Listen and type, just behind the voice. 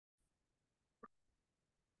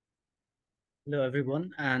Hello,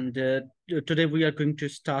 everyone. And today we are going to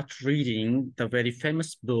start reading the very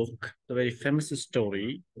famous book, the very famous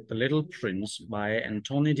story, The Little Prince by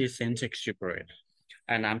Antoine de Saint-Exupéry.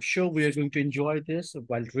 And I'm sure we are going to enjoy this.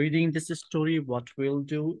 While reading this story, what we'll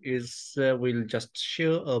do is we'll just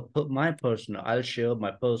share I'll share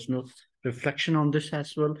my personal reflection on this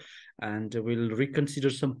as well. And we'll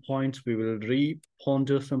reconsider some points. We will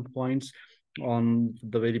re-ponder some points on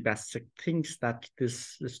the very basic things that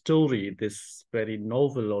this story, this very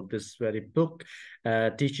novel or this very book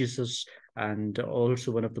teaches us. And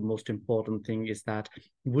also one of the most important thing is that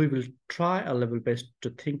we will try our level best to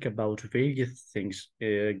think about various things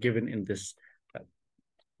given in this uh,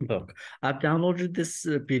 book. I've downloaded this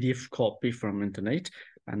PDF copy from internet,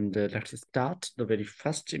 and let's start. The very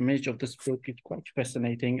first image of this book is quite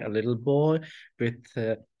fascinating. A little boy with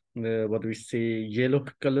what do we say,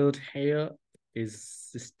 yellow-colored hair is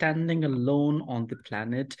standing alone on the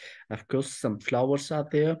planet. Of course, some flowers are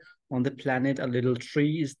there on the planet. A little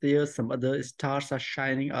tree is there. Some other stars are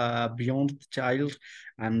shining beyond the child.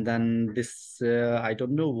 And then this, I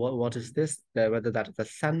don't know what is this, whether that is the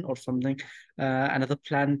sun or something, another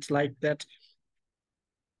planet like that.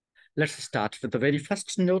 Let's start with the very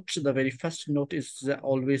first note. The very first note is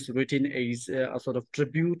always written as a sort of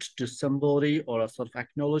tribute to somebody or a sort of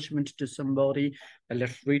acknowledgement to somebody.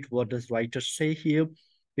 Let's read what does writer say here.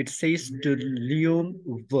 It says to Leon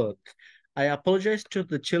Wirth, I apologize to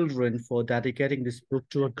the children for dedicating this book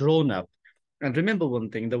to a grown-up. And remember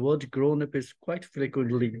one thing, the word grown up is quite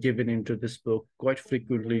frequently given into this book, quite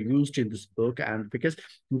frequently used in this book. And because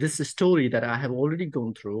this is a story that I have already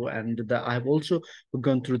gone through, and that I have also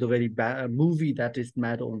gone through the very movie that is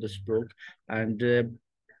made on this book. And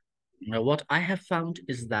what I have found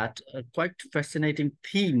is that a quite fascinating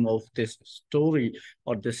theme of this story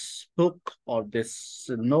or this book or this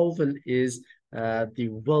novel is the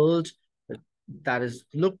world that is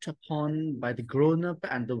looked upon by the grown-up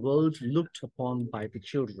and the world looked upon by the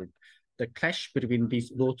children. The clash between these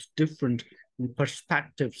both different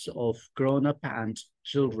perspectives of grown-up and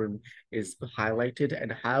children is highlighted,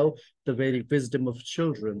 and how the very wisdom of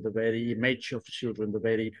children, the very image of children, the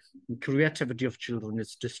very creativity of children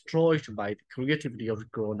is destroyed by the creativity of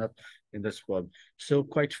grown-up in this world. So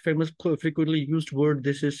quite famous, frequently used word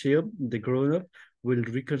this is here, the grown-up. We'll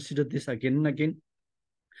reconsider this again and again.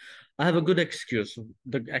 I have a good excuse.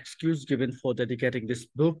 The excuse given for dedicating this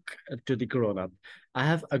book to the grown up. I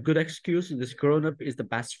have a good excuse. This grown up is the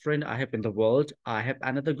best friend I have in the world. I have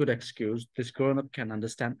another good excuse. This grown up can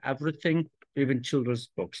understand everything, even children's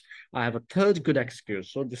books. I have a third good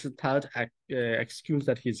excuse. So this is third excuse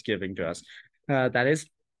that he's giving to us. That is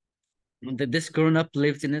this grown up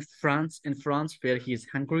lives in France, where he is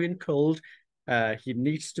hungry and cold. He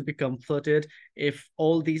needs to be comforted. If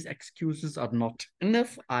all these excuses are not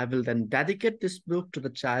enough, I will then dedicate this book to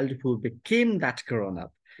the child who became that grown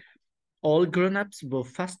up. All grown-ups were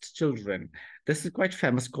first children. This is quite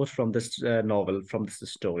famous quote from this novel, from this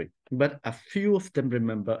story. But a few of them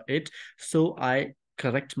remember it, so I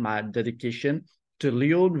correct my dedication to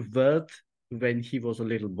Leon Wirth when he was a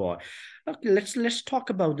little boy. Okay, let's talk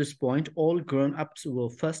about this point. All grown-ups were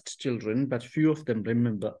first children, but few of them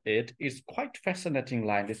remember it. It's quite fascinating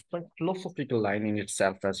line. It's quite philosophical line in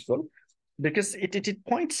itself as well, because it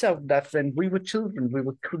points out that when we were children, we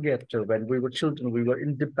were creative. When we were children, we were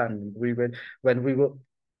independent. When we were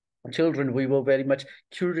children, we were very much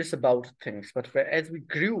curious about things. But as we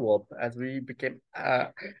grew up, as we became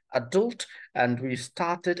adult, and we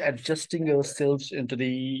started adjusting ourselves into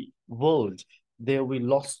the world, there we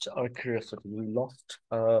lost our curiosity, we lost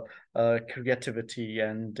creativity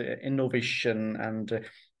and innovation and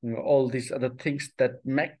all these other things that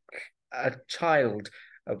make a child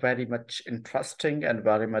very much interesting and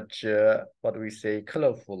very much, what do we say,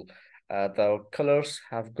 colorful. The colors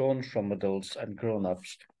have gone from adults and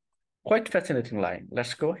grown-ups. Quite fascinating line.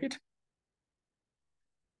 Let's go ahead.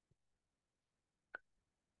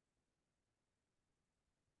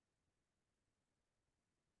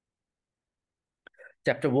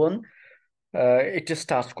 Chapter one, it just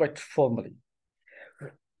starts quite formally.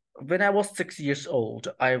 When I was 6 years old,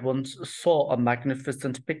 I once saw a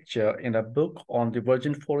magnificent picture in a book on the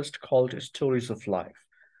virgin forest called Stories of Life.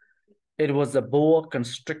 It was a boa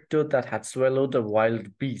constrictor that had swallowed a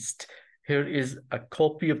wild beast. Here is a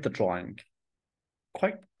copy of the drawing.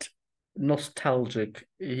 Quite nostalgic.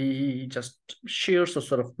 He just shares a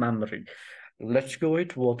sort of memory. Let's go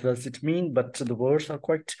it. What does it mean? But the words are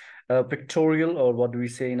quite pictorial, or what do we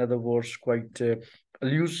say? In other words, quite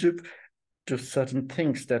elusive to certain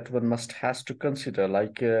things that one must has to consider,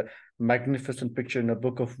 like a magnificent picture in a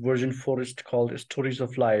book of virgin forest called Stories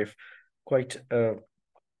of Life. Quite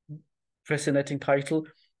fascinating title.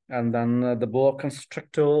 And then the boa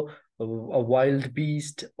constrictor, a wild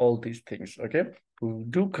beast, all these things. Okay, we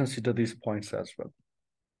do consider these points as well.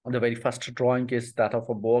 The very first drawing is that of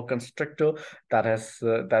a boa constrictor that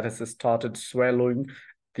has started swallowing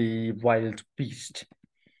the wild beast.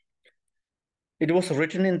 It was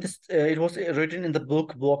written in this. It was written in the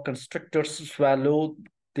book. Boa constrictors swallow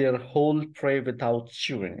their whole prey without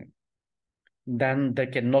chewing. Then they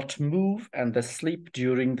cannot move and they sleep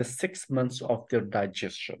during the 6 months of their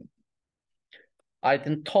digestion. I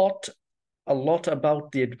then thought a lot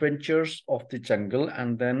about the adventures of the jungle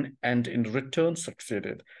and in return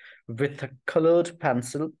succeeded with a colored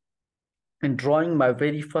pencil in drawing my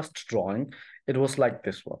very first drawing. It was like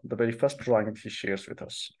this one, the very first drawing he shares with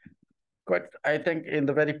us. Quite, I think in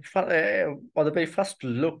the or the very first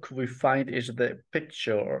look we find is the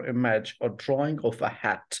picture or image or drawing of a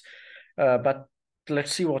hat. But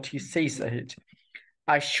let's see what he says ahead.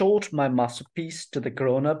 I showed my masterpiece to the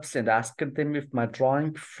grown-ups and asked them if my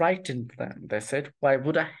drawing frightened them. They said, "Why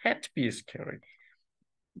would a hat be scary?"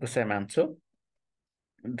 The same answer.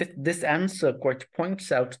 This answer quite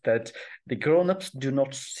points out that the grown-ups do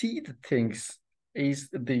not see the things as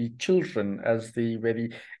the children, as the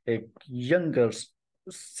very younger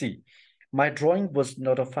see. My drawing was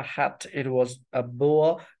not of a hat, it was a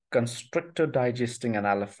boa constrictor digesting an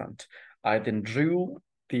elephant. I then drew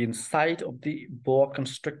the inside of the boa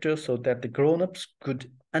constrictor so that the grown-ups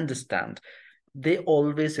could understand. They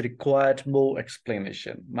always required more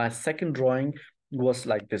explanation. My second drawing was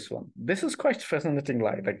like this one. This is quite fascinating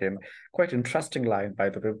line again, quite interesting line, by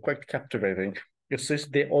the way, quite captivating. It says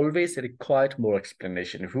they always required more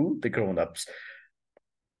explanation. Who? The grown-ups.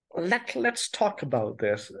 Let's talk about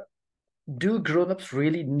this. Do grown-ups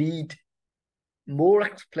really need more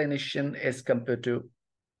explanation as compared to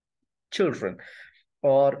children?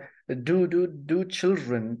 Or do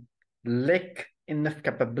children lack enough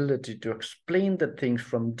capability to explain the things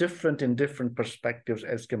from different perspectives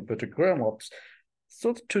as compared to grown-ups?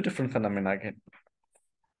 So two different phenomena again.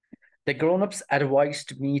 The grown-ups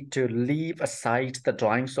advised me to leave aside the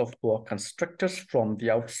drawings of boa constrictors from the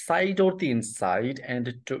outside or the inside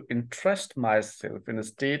and to interest myself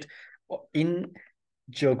instead in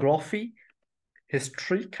geography,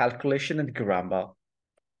 history, calculation, and grammar.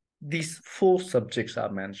 These four subjects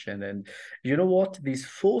are mentioned, and you know what? These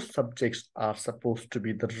four subjects are supposed to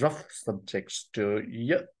be the rough subjects to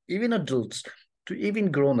even adults, to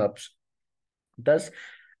even grown-ups. Thus,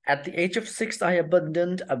 at the age of 6, I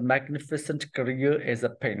abandoned a magnificent career as a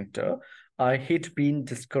painter. I had been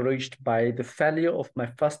discouraged by the failure of my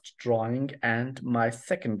first drawing and my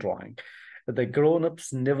second drawing. The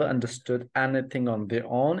grown-ups never understood anything on their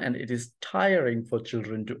own, and it is tiring for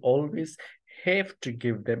children to always have to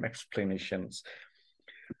give them explanations.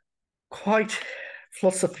 Quite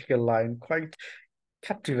philosophical line, quite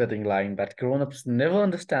captivating line, that grown-ups never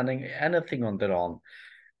understanding anything on their own.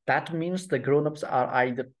 That means the grown-ups are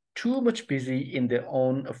either too much busy in their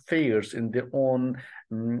own affairs, in their own,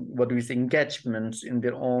 engagements, in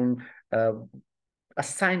their own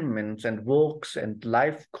assignments and works and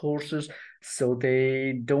life courses, so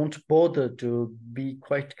they don't bother to be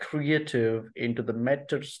quite creative into the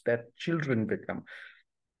methods that children become.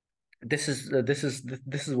 This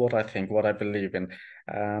is what I think, what I believe in.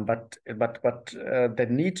 But they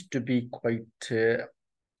need to be quite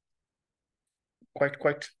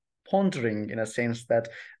pondering, in a sense that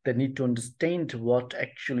they need to understand what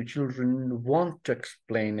actually children want to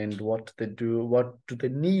explain and what do they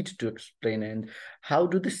need to explain, and how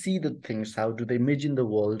do they see the things, how do they imagine the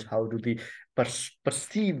world, how do they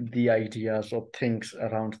perceive the ideas or things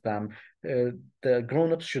around them. The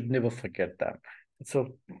grown-ups should never forget that.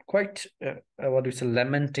 So quite what is a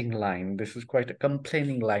lamenting line. This is quite a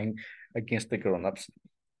complaining line against the grown-ups.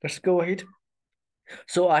 Let's go ahead.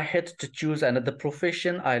 So I had to choose another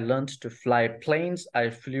profession. I learned to fly planes. I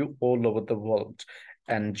flew all over the world.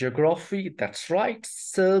 And geography, that's right,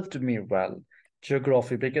 served me well.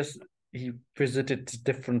 Geography, because he visited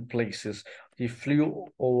different places. He flew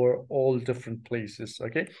over all different places,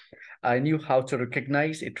 okay? I knew how to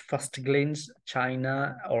recognize at first glance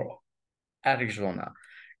China or Arizona.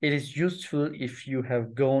 It is useful if you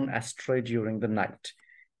have gone astray during the night.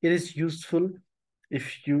 It is useful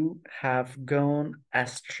if you have gone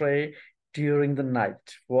astray during the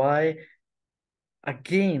night. Why?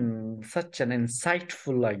 Again, such an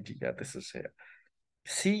insightful idea this is here.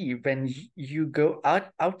 See, when you go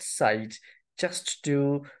outside just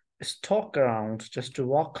to stalk around, just to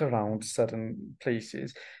walk around certain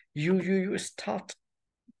places, you start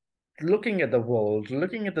looking at the world,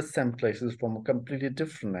 looking at the same places from a completely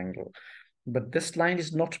different angle. But this line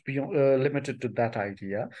is not beyond, limited to that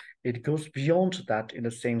idea. It goes beyond that in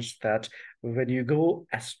the sense that when you go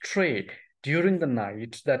astray during the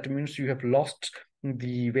night, that means you have lost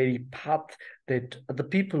the very path that the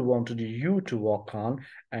people wanted you to walk on,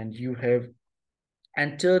 and you have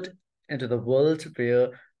entered into the world where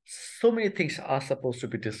so many things are supposed to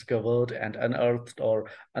be discovered and unearthed or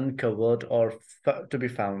uncovered or to be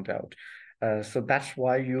found out. So that's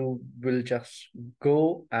why you will just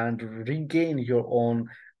go and regain your own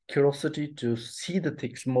curiosity to see the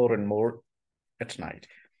things more and more at night.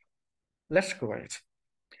 Let's go ahead.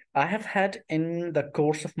 I have had in the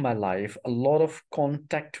course of my life a lot of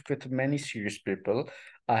contact with many serious people.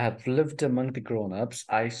 I have lived among the grown-ups.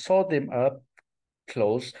 I saw them up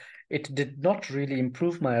close. It did not really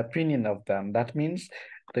improve my opinion of them. That means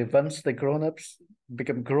that once the grown-ups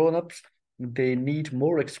become grown-ups, they need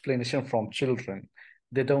more explanation from children.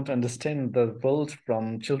 They don't understand the world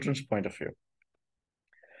from children's point of view.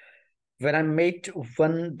 When I met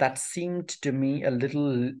one that seemed to me a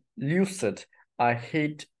little lucid, I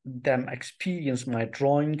had them experience my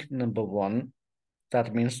drawing number one.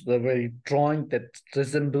 That means the very drawing that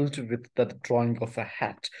resembled with the drawing of a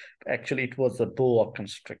hat. Actually, it was a boa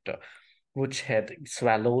constrictor, which had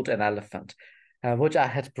swallowed an elephant, which I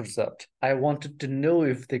had preserved. I wanted to know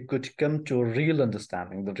if they could come to a real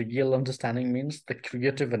understanding. The real understanding means the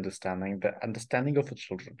creative understanding, the understanding of the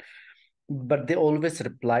children. But they always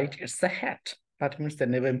replied, it's a hat. That means they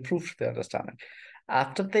never improved their understanding.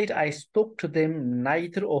 After that, I spoke to them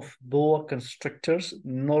neither of boa constrictors,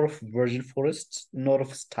 nor of virgin forests, nor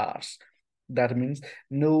of stars. That means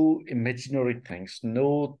no imaginary things,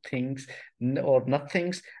 no things or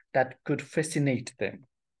nothings that could fascinate them.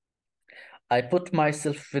 I put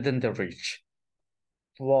myself within the reach.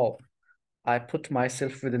 Wow. I put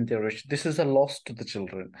myself within their reach. This is a loss to the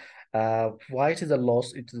children. Why it is a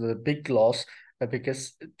loss? It is a big loss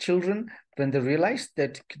because children, when they realize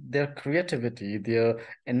that their creativity, their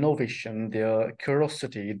innovation, their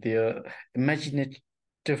curiosity, their imagination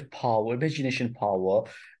power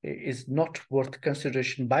is not worth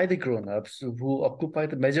consideration by the grown-ups who occupy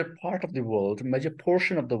the major part of the world, major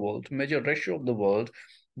portion of the world, major ratio of the world,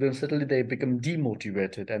 then suddenly they become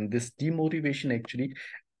demotivated. And this demotivation actually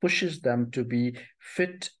pushes them to be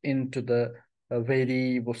fit into the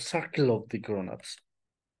very circle of the grown-ups.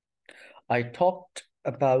 I talked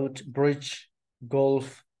about bridge,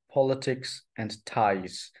 golf, politics, and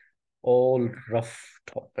ties, all rough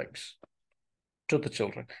topics to the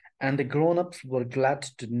children. And the grown-ups were glad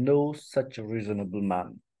to know such a reasonable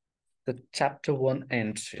man. The chapter 1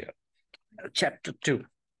 ends here. Chapter 2.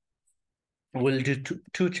 We'll do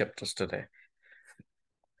two chapters today.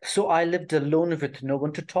 So I lived alone with no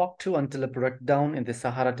one to talk to until a breakdown in the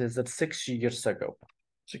Sahara Desert 6 years ago.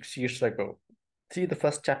 6 years ago. See, in the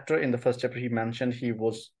first chapter, he mentioned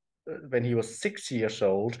when he was 6 years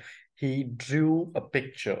old, he drew a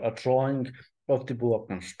picture, a drawing of the boa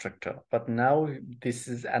constrictor. But now this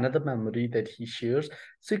is another memory that he shares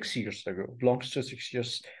 6 years ago, belongs to 6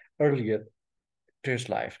 years earlier to his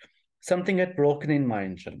life. Something had broken in my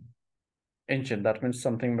engine. Engine, that means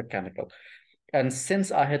something mechanical. And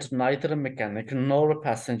since I had neither a mechanic nor a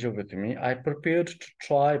passenger with me, I prepared to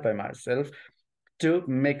try by myself to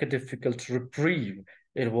make a difficult reprieve.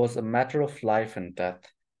 It was a matter of life and death.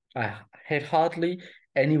 I had hardly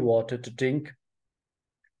any water to drink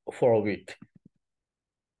for a week.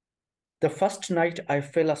 The first night I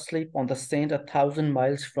fell asleep on the sand 1,000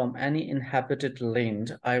 miles from any inhabited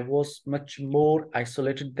land. I was much more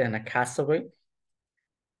isolated than a castaway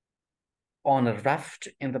on a raft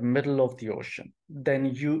in the middle of the ocean. Then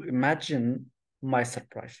you imagine my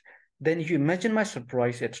surprise.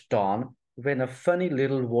 At dawn when a funny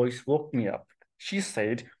little voice woke me up. She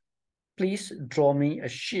said, please draw me a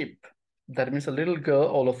sheep. That means a little girl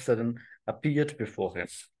all of a sudden appeared before him.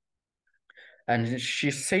 And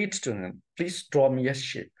she said to him, please draw me a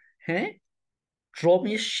sheep. Hey, draw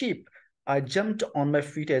me a sheep. I jumped on my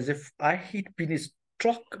feet as if I had been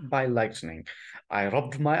struck by lightning. I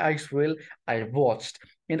rubbed my eyes well, I watched,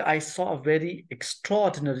 and I saw a very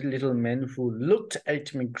extraordinary little man who looked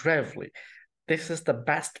at me gravely. This is the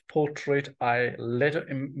best portrait I later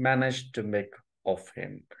managed to make of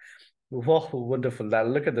him. Wow, wonderful. Now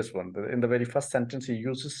look at this one. In the very first sentence, he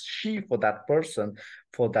uses she for that person,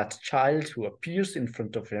 for that child who appears in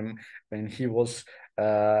front of him when he was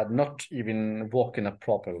not even walking up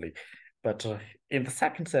properly. But in the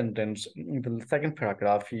second sentence, in the second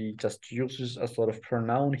paragraph, he just uses a sort of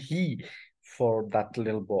pronoun he for that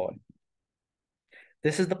little boy.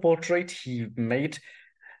 This is the portrait he made,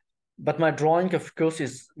 but my drawing, of course,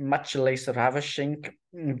 is much less ravishing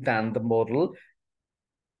than the model.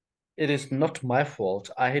 It is not my fault.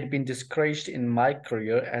 I had been discouraged in my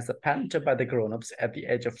career as a painter by the grown-ups at the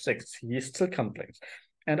age of 6. He still complains.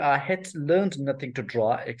 And I had learned nothing to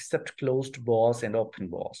draw except closed bars and open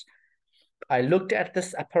bars. I looked at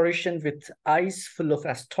this apparition with eyes full of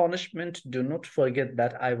astonishment. Do not forget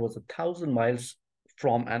that I was 1,000 miles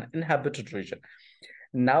from an inhabited region.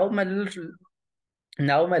 Now my little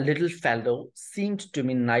now my little fellow seemed to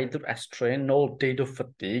me neither astray, nor dead of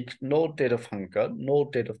fatigue, nor dead of hunger, nor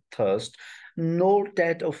dead of thirst, nor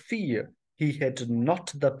dead of fear. He had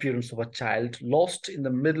not the appearance of a child lost in the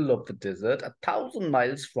middle of the desert, 1,000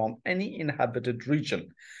 miles from any inhabited region.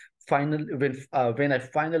 Finally, when I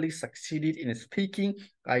finally succeeded in speaking,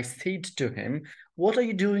 I said to him, "What are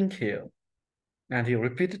you doing here?" And he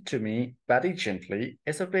repeated to me very gently,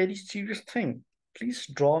 "It's a very serious thing. Please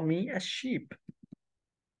draw me a sheep."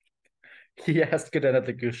 He asked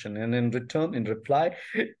another question, and in reply,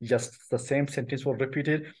 just the same sentence was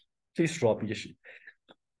repeated. "Please draw me a sheep."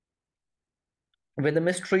 When the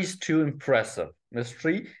mystery is too impressive,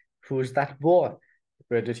 mystery, who is that boy?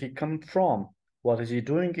 Where did he come from? What is he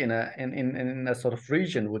doing in a sort of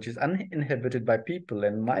region which is uninhabited by people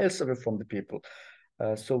and miles away from the people?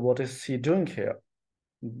 So what is he doing here?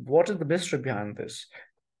 What is the mystery behind this?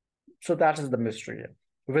 So that is the mystery here.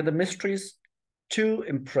 When the mystery is too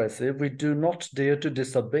impressive, we do not dare to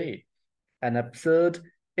disobey. And absurd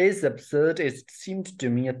it seemed to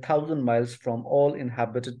me, 1,000 miles from all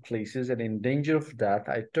inhabited places and in danger of death.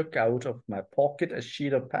 I took out of my pocket a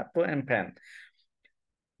sheet of paper and pen.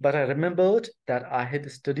 But I remembered that I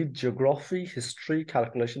had studied geography, history,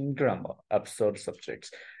 calculation, grammar, absurd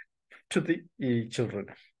subjects, to the children.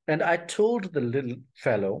 And I told the little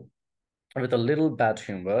fellow, with a little bad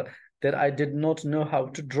humor, that I did not know how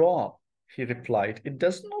to draw. He replied, "It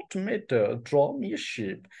does not matter. Draw me a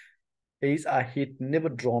sheep." As I had never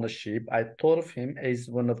drawn a sheep, I thought of him as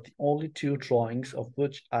one of the only two drawings of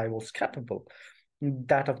which I was capable,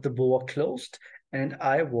 that of the boa closed, and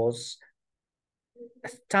I was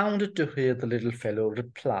astounded to hear the little fellow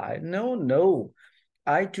reply, "No, no,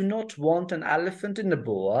 I do not want an elephant in a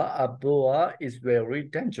boa. A boa is very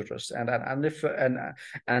dangerous, and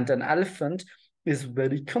an elephant is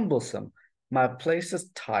very cumbersome. My place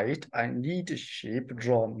is tight. I need a sheep.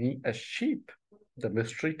 Draw me a sheep." The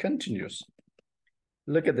mystery continues.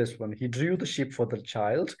 Look at this one. He drew the sheep for the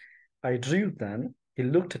child. I drew then. He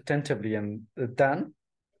looked attentively and then,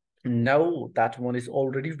 "No, that one is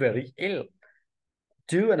already very ill.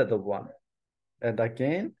 Do another one." And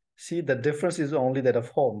again, see, the difference is only that of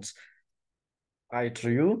horns. I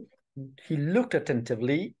drew. He looked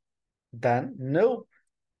attentively. Then, "No,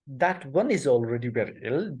 that one is already very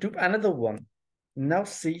ill. Do another one." Now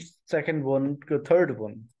see second one, third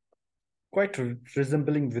one, quite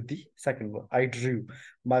resembling with the second one. I drew.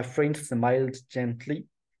 My friend smiled gently,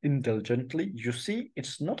 indulgently. "You see,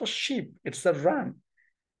 it's not a sheep, it's a ram.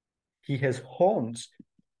 He has horns."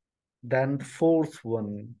 Then the fourth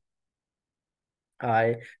one.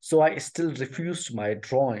 So I still refused my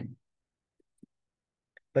drawing,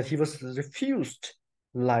 but he was refused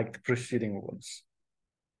like the preceding ones.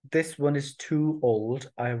 "This one is too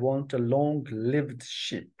old. I want a long-lived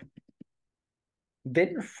sheep."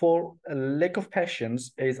 Then, for a lack of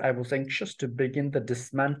patience, as I was anxious to begin the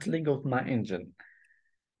dismantling of my engine,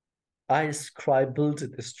 I scribbled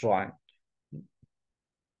this drawing.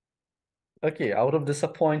 Okay, out of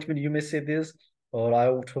disappointment, you may say this, or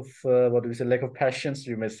out of, what do we say, lack of patience,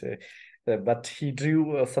 you may say. But he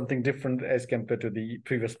drew something different as compared to the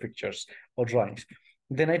previous pictures or drawings.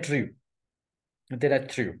 Then I drew. Then I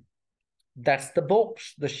drew. "That's the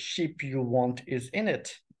box. The sheep you want is in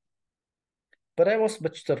it." But I was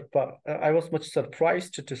much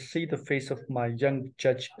surprised to see the face of my young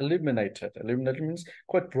judge illuminated. Illuminated means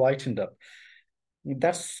quite brightened up.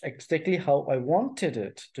 "That's exactly how I wanted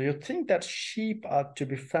it. Do you think that sheep are to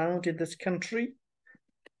be found in this country?"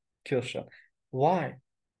 Question. "Why?"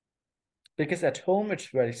 "Because at home it's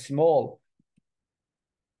very small."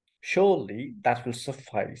 "Surely that will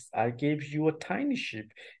suffice. I gave you a tiny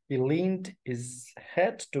sheep." He leaned his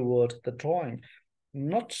head toward the drawing.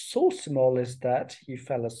 "Not so small as that." He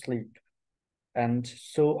fell asleep. And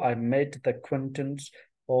so I made the acquaintance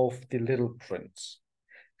of the little prince.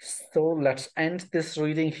 So let's end this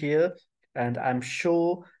reading here. And I'm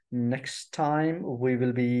sure next time we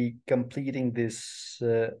will be completing this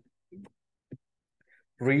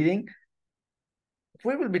reading.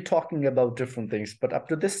 We will be talking about different things, but up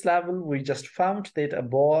to this level, we just found that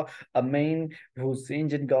a man whose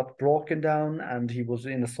engine got broken down, and he was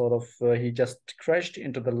in a sort of, he just crashed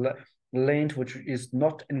into the land which is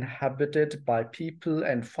not inhabited by people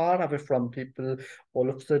and far away from people. All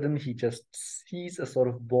of a sudden, he just sees a sort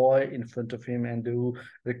of boy in front of him and who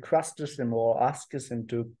requests him or asks him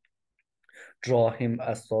to draw him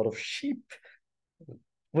a sort of sheep.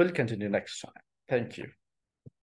 We'll continue next time. Thank you.